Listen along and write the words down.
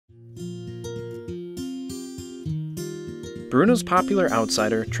Bruno's popular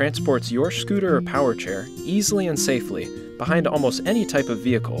outsider transports your scooter or power chair easily and safely behind almost any type of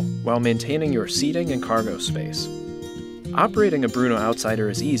vehicle while maintaining your seating and cargo space. Operating a Bruno outsider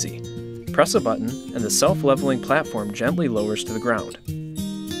is easy. Press a button and the self-leveling platform gently lowers to the ground.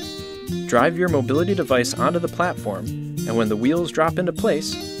 Drive your mobility device onto the platform, and when the wheels drop into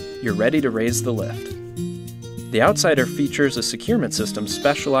place, you're ready to raise the lift. The outsider features a securement system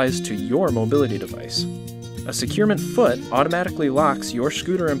specialized to your mobility device. A securement foot automatically locks your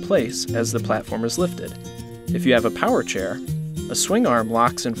scooter in place as the platform is lifted. If you have a power chair, a swing arm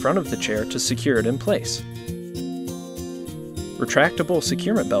locks in front of the chair to secure it in place. Retractable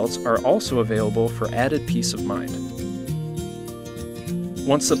securement belts are also available for added peace of mind.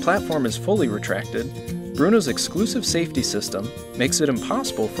 Once the platform is fully retracted, Bruno's exclusive safety system makes it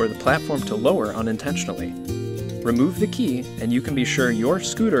impossible for the platform to lower unintentionally. Remove the key and you can be sure your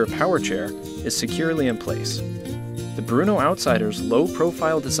scooter or power chair is securely in place. The Bruno Outsider's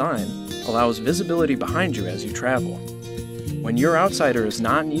low-profile design allows visibility behind you as you travel. When your outsider is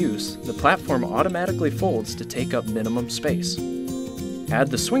not in use, the platform automatically folds to take up minimum space. Add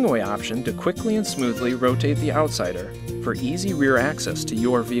the swing-away option to quickly and smoothly rotate the outsider for easy rear access to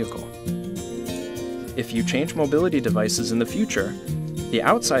your vehicle. If you change mobility devices in the future, the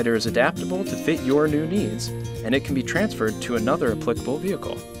outsider is adaptable to fit your new needs, and it can be transferred to another applicable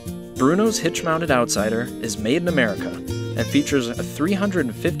vehicle. Bruno's hitch-mounted outsider is made in America and features a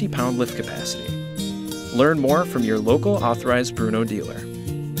 350-pound lift capacity. Learn more from your local authorized Bruno dealer.